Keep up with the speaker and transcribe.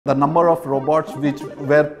The number of robots which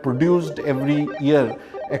were produced every year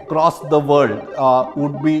across the world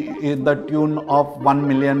would be in the tune of 1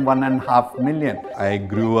 million, 1.5 million. I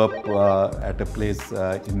grew up at a place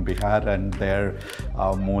in Bihar, and there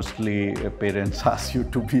mostly parents ask you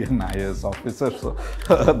to be an IAS officer. So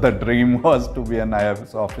the dream was to be an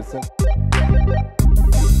IAS officer.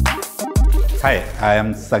 Hi, I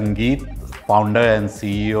am Sangeet, founder and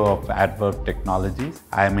CEO of Addverb Technologies.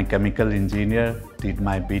 I am a chemical engineer, did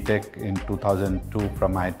my BTech in 2002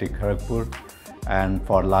 from IIT Kharagpur, and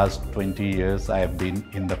for last 20 years I have been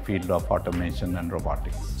in the field of automation and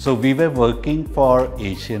robotics. So we were working for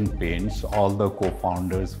Asian Paints, all the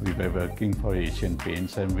co-founders, we were working for Asian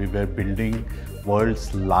Paints, and we were building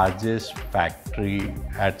world's largest factory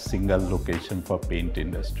at single location for paint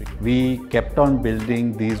industry. We kept on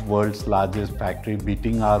building these world's largest factory,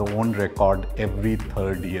 beating our own record every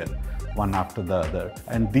third year, one after the other.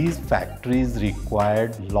 And these factories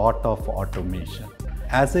required lot of automation.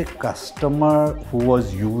 As a customer who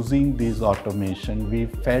was using this automation, we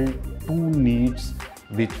felt two needs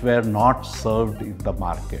which were not served in the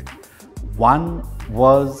market. One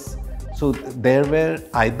was, so there were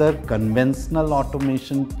either conventional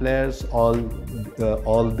automation players,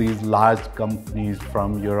 all these large companies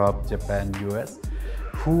from Europe, Japan, US,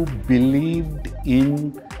 who believed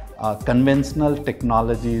in conventional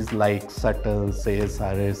technologies like shuttles,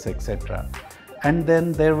 ASRS, etc. And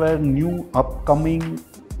then there were new upcoming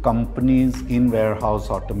companies in warehouse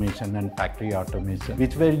automation and factory automation,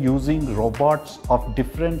 which were using robots of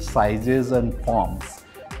different sizes and forms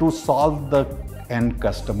to solve the end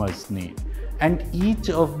customer's need. And each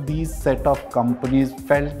of these set of companies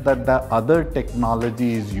felt that the other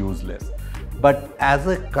technology is useless. But as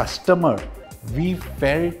a customer, we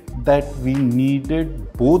felt that we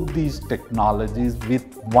needed both these technologies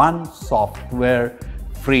with one software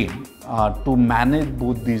frame to manage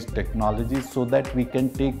both these technologies, so that we can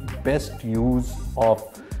take best use of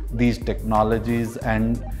these technologies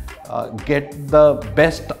and get the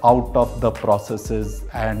best out of the processes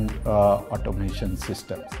and automation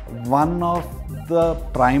systems. One of the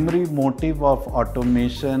primary motive of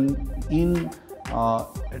automation in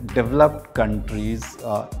developed countries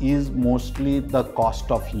is mostly the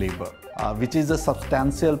cost of labor, which is a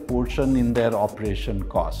substantial portion in their operation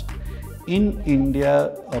cost. In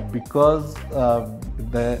India, because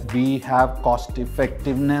we have cost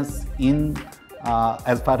effectiveness in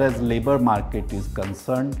as far as labor market is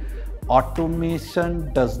concerned,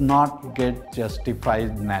 automation does not get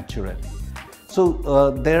justified naturally.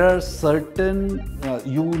 So there are certain,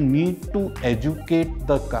 you need to educate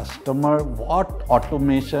the customer what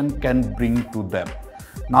automation can bring to them.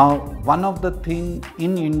 Now, one of the things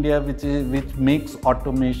in India which makes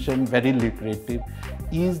automation very lucrative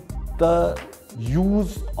is the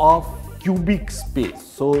use of cubic space.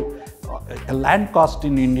 So land cost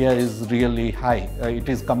in India is really high. It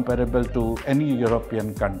is comparable to any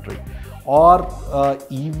European country. Or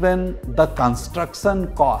even the construction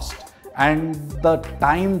cost and the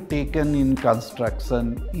time taken in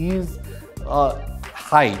construction is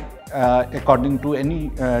high according to any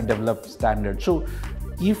developed standard. So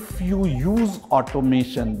if you use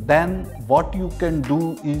automation, then what you can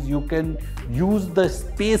do is you can use the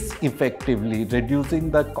space effectively,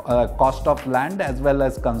 reducing the cost of land as well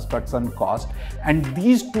as construction cost. And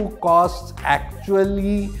these two costs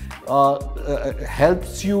actually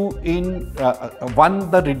helps you in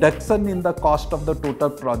one, the reduction in the cost of the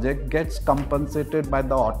total project gets compensated by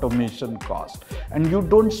the automation cost, and you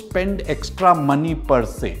don't spend extra money per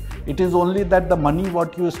se. It is only that the money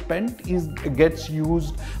what you spent gets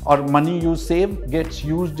used, or money you save gets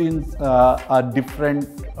used in a different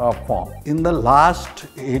form. In the last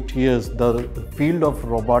 8 years, the field of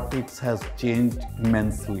robotics has changed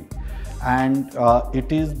immensely. And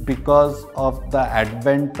it is because of the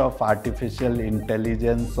advent of artificial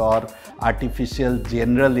intelligence or artificial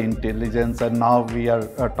general intelligence, and now we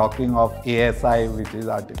are talking of ASI, which is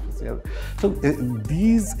artificial. So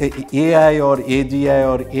these AI or AGI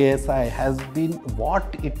or ASI has been,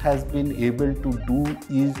 what it has been able to do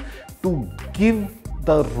is to give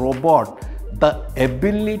the robot the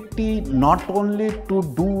ability not only to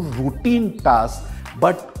do routine tasks,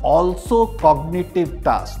 but also cognitive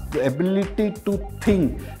tasks, the ability to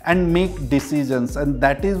think and make decisions. And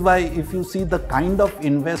that is why if you see the kind of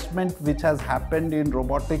investment which has happened in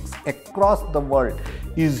robotics across the world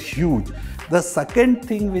is huge. The second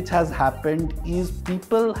thing which has happened is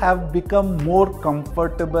people have become more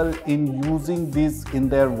comfortable in using this in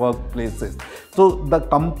their workplaces. So the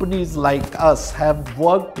companies like us have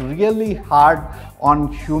worked really hard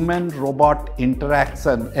on human-robot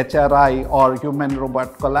interaction, HRI, or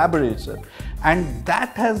human-robot collaboration. and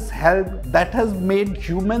that has made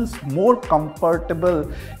humans more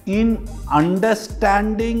comfortable in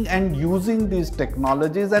understanding and using these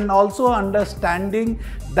technologies, and also understanding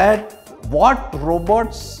that what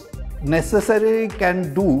robots necessarily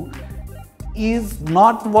can do is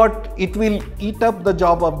not what it will eat up the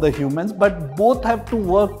job of the humans, but both have to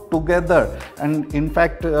work together. And in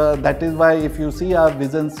fact, that is why if you see our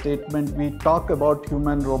vision statement, we talk about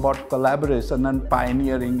human-robot collaboration and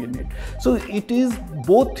pioneering in it. So it is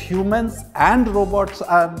both humans and robots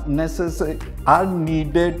are necessary, are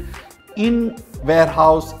needed in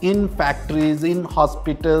warehouse, in factories, in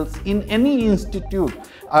hospitals, in any institute.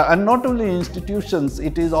 And not only institutions,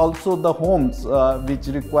 it is also the homes which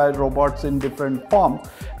require robots in different forms.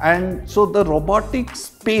 And so the robotic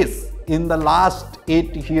space in the last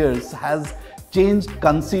 8 years has changed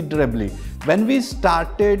considerably. When we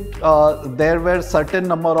started, there were certain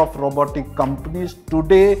number of robotic companies.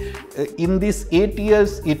 Today, in these 8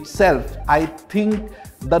 years itself, I think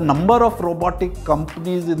the number of robotic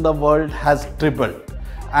companies in the world has tripled.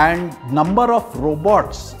 And number of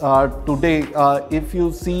robots today, if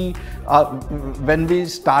you see, when we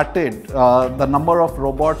started, the number of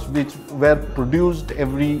robots which were produced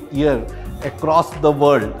every year across the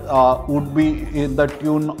world would be in the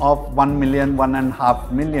tune of 1 million,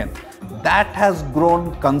 1.5 million. That has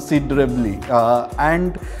grown considerably,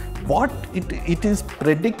 and what it is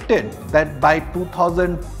predicted that by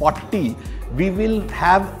 2040 we will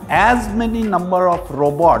have as many number of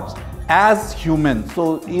robots as humans.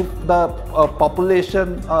 So if the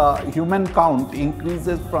population human count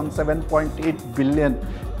increases from 7.8 billion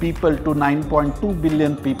people to 9.2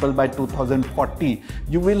 billion people by 2040,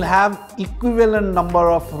 you will have equivalent number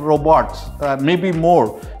of robots, maybe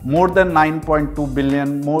more than 9.2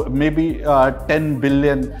 billion, maybe 10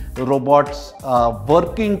 billion robots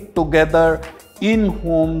working together in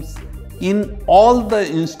homes, in all the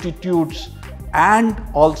institutes, and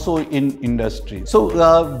also in industry. So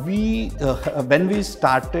when we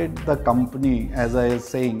started the company, as I was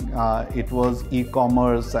saying, it was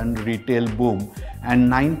e-commerce and retail boom,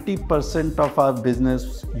 and 90% of our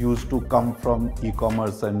business used to come from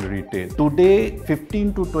e-commerce and retail. Today,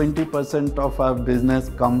 15 to 20% of our business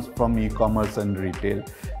comes from e-commerce and retail.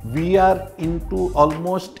 We are into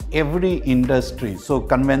almost every industry. So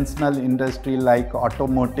conventional industry like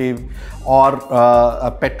automotive or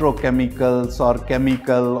petrochemicals or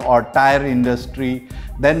chemical or tire industry.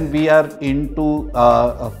 Then we are into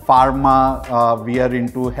pharma, we are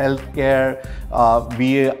into healthcare,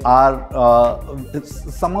 we are,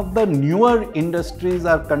 some of the newer industries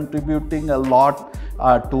are contributing a lot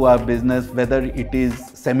to our business, whether it is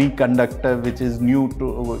semiconductor, which is new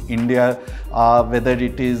to India, whether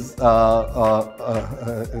it is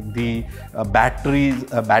the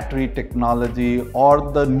battery technology,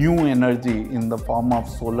 or the new energy in the form of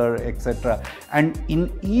solar, etc. And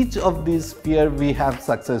in each of these spheres we have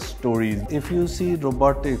success stories. If you see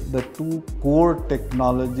robotics, the two core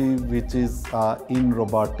technology which is in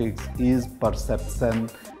robotics is perception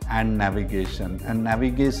and navigation. And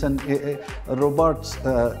navigation, robots,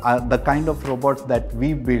 the kind of robots that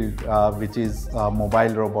we build, which is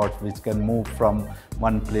mobile robots which can move from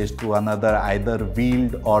one place to another, either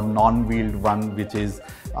wheeled or non-wheeled one, which is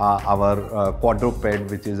our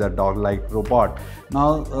quadruped, which is a dog-like robot.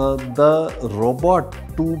 Now, the robot,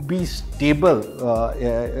 to be stable,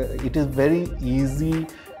 it is very easy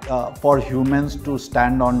for humans to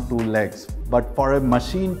stand on 2 legs. But for a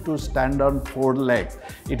machine to stand on 4 legs,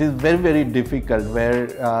 it is very, very difficult,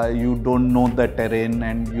 where you don't know the terrain,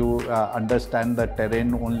 and you understand the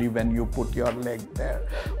terrain only when you put your leg there,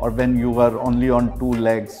 or when you are only on 2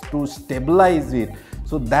 legs to stabilize it.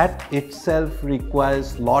 So that itself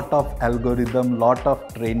requires lot of algorithm, lot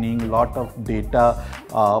of training, lot of data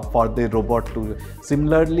for the robot to.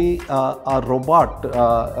 Similarly, a robot,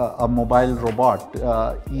 a mobile robot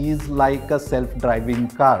is like a self-driving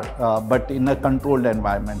car, but in a controlled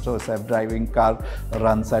environment. So a self-driving car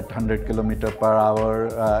runs at 100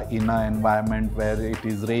 km/h in an environment where it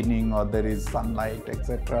is raining or there is sunlight,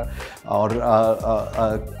 etc. Or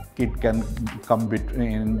a kid can come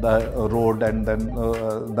between the road, and then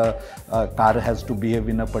the car has to behave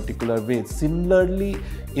in a particular way. Similarly,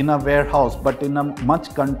 in a warehouse, but in a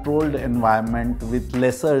much controlled environment with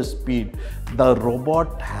lesser speed, the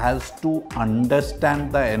robot has to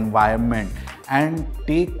understand the environment and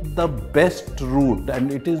take the best route.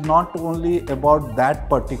 And it is not only about that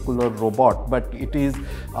particular robot, but it is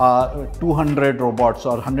 200 robots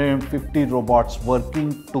or 150 robots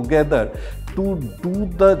working together to do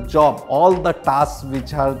the job, all the tasks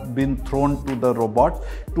which have been thrown to the robot,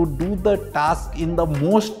 to do the task in the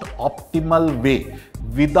most optimal way,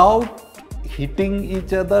 without hitting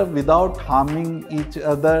each other without harming each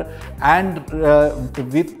other, and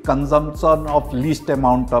with consumption of least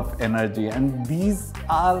amount of energy. And these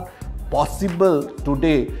are possible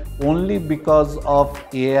today only because of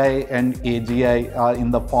AI and AGI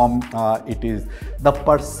in the form it is. The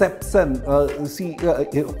perception,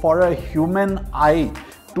 for a human eye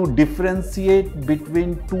to differentiate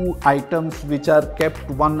between two items which are kept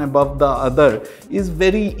one above the other is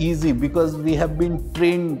very easy, because we have been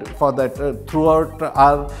trained for that throughout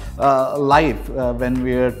our life. When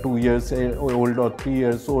we are 2 years old or 3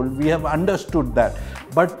 years old, we have understood that.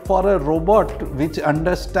 But for a robot which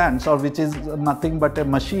understands, or which is nothing but a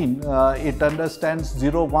machine, it understands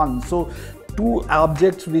 0, 1. So two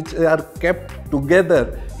objects which are kept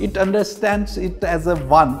together, it understands it as a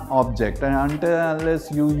one object. And until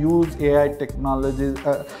unless you use AI technologies,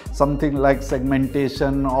 something like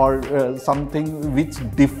segmentation or something which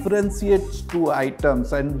differentiates two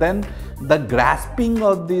items, and then the grasping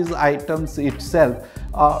of these items itself,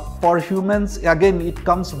 for humans, again, it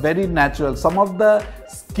comes very natural. Some of the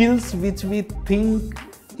skills which we think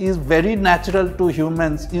is very natural to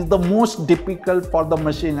humans is the most difficult for the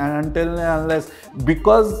machine. And until unless,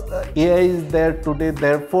 because AI is there today,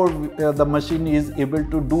 therefore the machine is able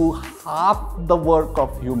to do half the work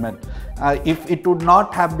of human. If it would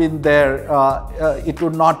not have been there, it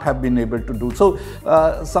would not have been able to do. So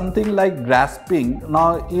something like grasping,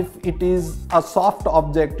 now if it is a soft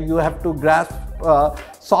object, you have to grasp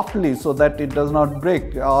softly so that it does not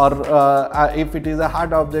break, or if it is a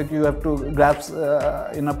hard object, you have to grasp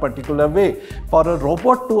in a particular way. For a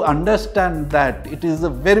robot to understand that, it is a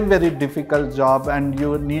very, very difficult job, and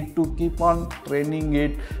you need to keep on training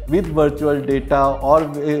it with virtual data or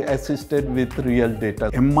assisted with real data.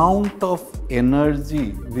 Amount of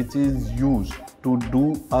energy which is used to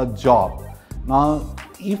do a job. Now,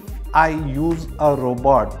 if I use a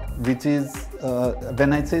robot which is,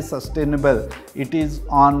 when I say sustainable, it is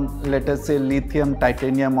on, let us say, lithium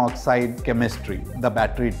titanium oxide chemistry, the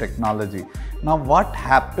battery technology. Now what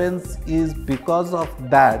happens is, because of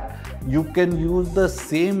that, you can use the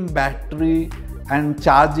same battery and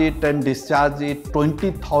charge it and discharge it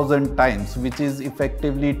 20,000 times, which is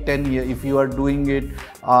effectively 10 years. If you are doing it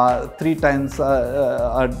 3 times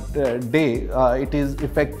a day, it is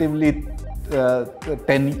effectively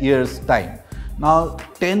 10 years time. Now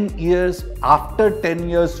 10 years, after 10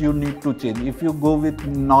 years you need to change. If you go with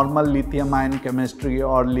normal lithium ion chemistry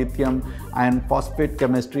or lithium iron phosphate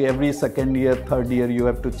chemistry, every second year, third year you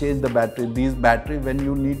have to change the battery. These battery, when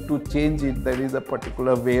you need to change it, there is a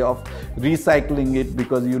particular way of recycling it,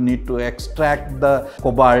 because you need to extract the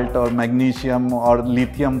cobalt or magnesium or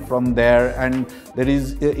lithium from there, and there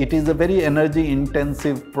is, it is a very energy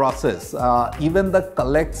intensive process. Even the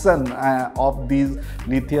collection of these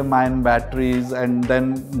lithium ion batteries, and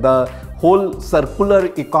then the whole circular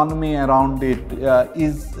economy around it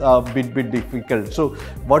is a bit difficult. So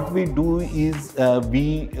what we do is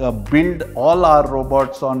we build all our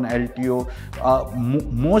robots on LTO.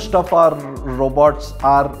 Most of our robots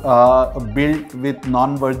are built with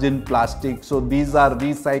non-virgin plastic. So these are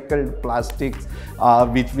recycled plastics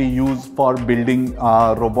which we use for building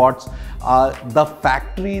robots. The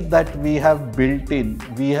factory that we have built in,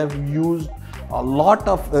 we have used a lot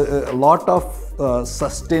of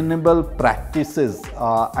sustainable practices,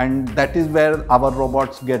 and that is where our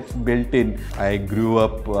robots get built in. I grew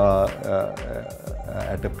up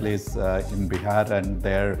at a place in Bihar, and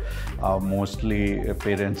there mostly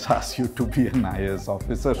parents ask you to be an IAS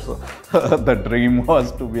officer. So the dream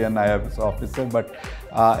was to be an IAS officer, but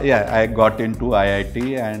yeah, I got into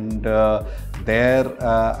IIT, and there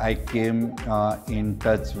I came in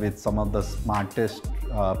touch with some of the smartest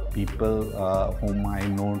people whom I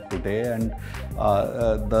know today, and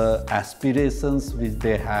the aspirations which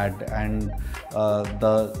they had, and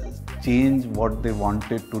the change what they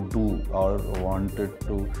wanted to do or wanted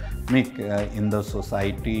to make in the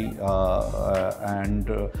society,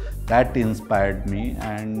 and that inspired me.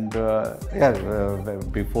 And yeah,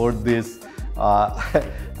 before this,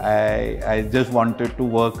 I just wanted to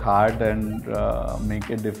work hard and make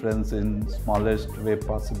a difference in smallest way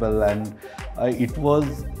possible. And it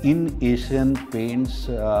was in Asian Paints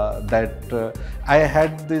that I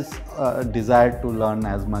had this desire to learn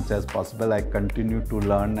as much as possible. I continue to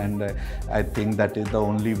learn, and I think that is the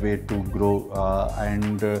only way to grow.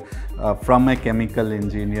 And from a chemical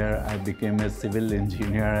engineer, I became a civil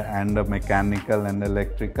engineer and a mechanical and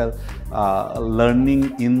electrical,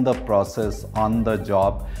 learning in the process, on the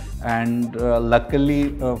job. And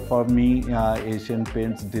luckily for me, Asian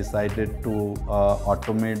Paints decided to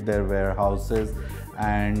automate their warehouses,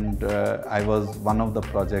 and I was one of the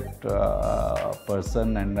project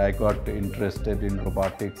person, and I got interested in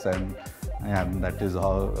robotics, and that is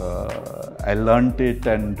how I learned it,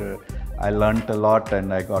 and I learned a lot,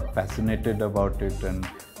 and I got fascinated about it, and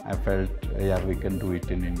I felt, yeah, we can do it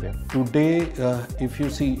in India. Today, if you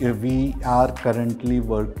see, we are currently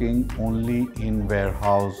working only in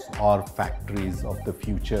warehouse or factories of the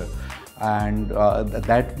future. And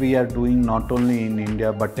that we are doing not only in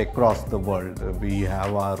India but across the world. We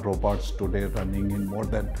have our robots today running in more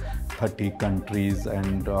than 30 countries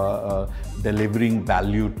and delivering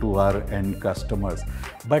value to our end customers.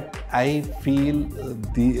 But I feel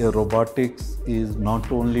the robotics is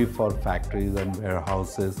not only for factories and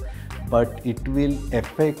warehouses, but it will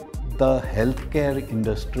affect the healthcare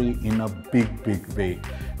industry in a big way.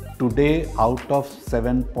 Today, out of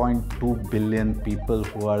 7.2 billion people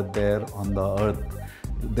who are there on the earth,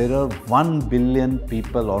 there are 1 billion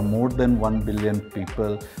people or more than 1 billion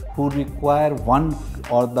people who require one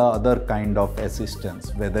or the other kind of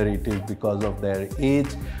assistance, whether it is because of their age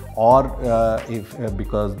or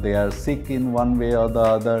because they are sick in one way or the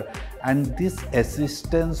other. And this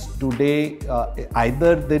assistance today,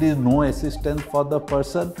 either there is no assistance for the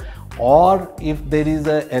person, or if there is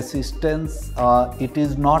a assistance, it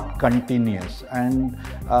is not continuous, and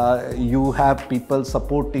you have people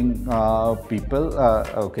supporting people.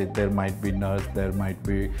 Okay, there might be nurse, there might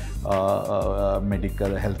be medical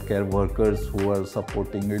healthcare workers who are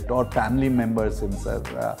supporting it, or family members himself,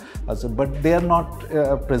 but they are not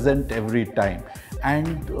present every time.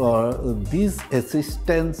 And this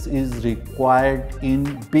assistance is required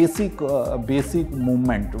in basic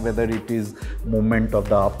movement, whether it is movement of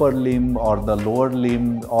the upper limb or the lower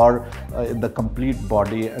limb or the complete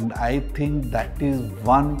body. And I think that is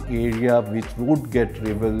one area which would get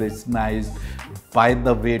revolutionized by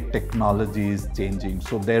the way technology is changing.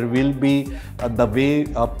 So there will be the way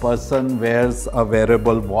a person wears a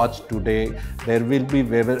wearable watch today, there will be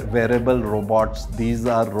wearable robots. These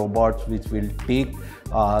are robots which will take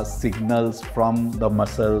signals from the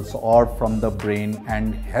muscles or from the brain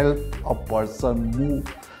and help a person move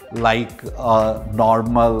like a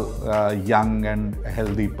normal young and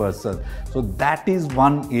healthy person. So that is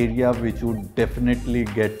one area which would definitely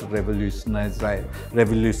get revolutionized.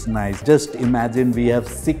 Just imagine we have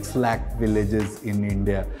 6 lakh villages in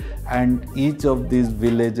India, and each of these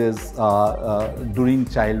villages during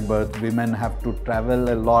childbirth, women have to travel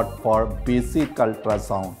a lot for basic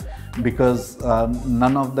ultrasound, because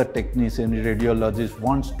none of the technicians, radiologists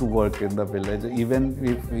wants to work in the village. Even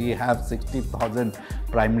if we have 60,000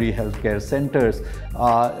 primary healthcare centers,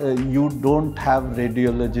 you don't have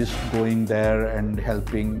radiologists going there and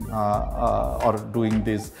helping or doing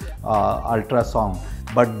this ultrasound.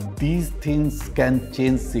 But these things can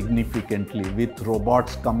change significantly with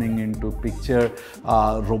robots coming into picture.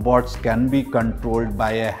 Robots can be controlled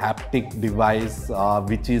by a haptic device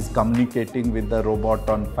which is communicating with the robot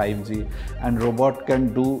on 5G, and robot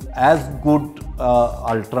can do as good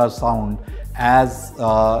ultrasound as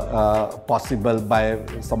possible by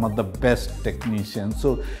some of the best technicians.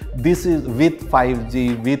 So this is with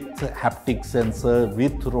 5G, with haptic sensor,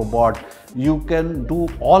 with robot, you can do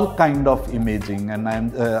all kind of imaging, and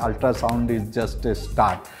ultrasound is just a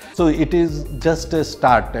start. So it is just a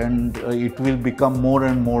start, and it will become more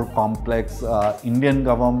and more complex. Indian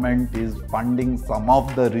government is funding some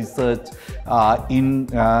of the research in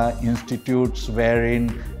institutes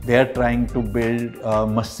wherein they are trying to build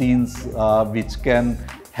machines which can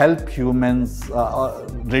help humans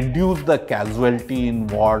reduce the casualty in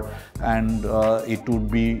war, and it would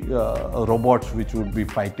be robots which would be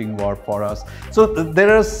fighting war for us. So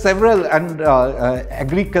there are several, and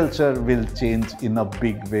agriculture will change in a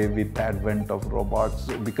big way with the advent of robots,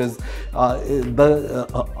 because the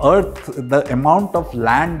earth, the amount of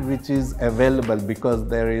land which is available, because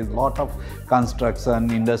there is lot of construction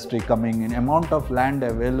industry coming in, amount of land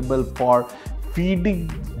available for feeding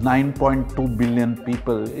 9.2 billion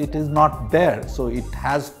people, it is not there. So it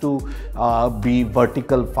has to be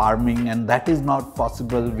vertical farming, and that is not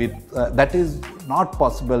possible with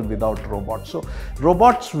without robots. So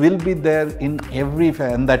robots will be there in every,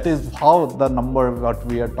 and that is how the number what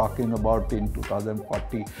we are talking about in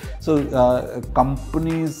 2040. So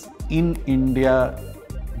companies in India,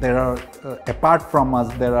 there are apart from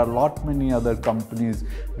us, there are many other companies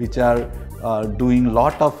which are doing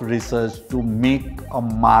lot of research to make a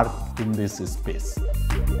mark in this space.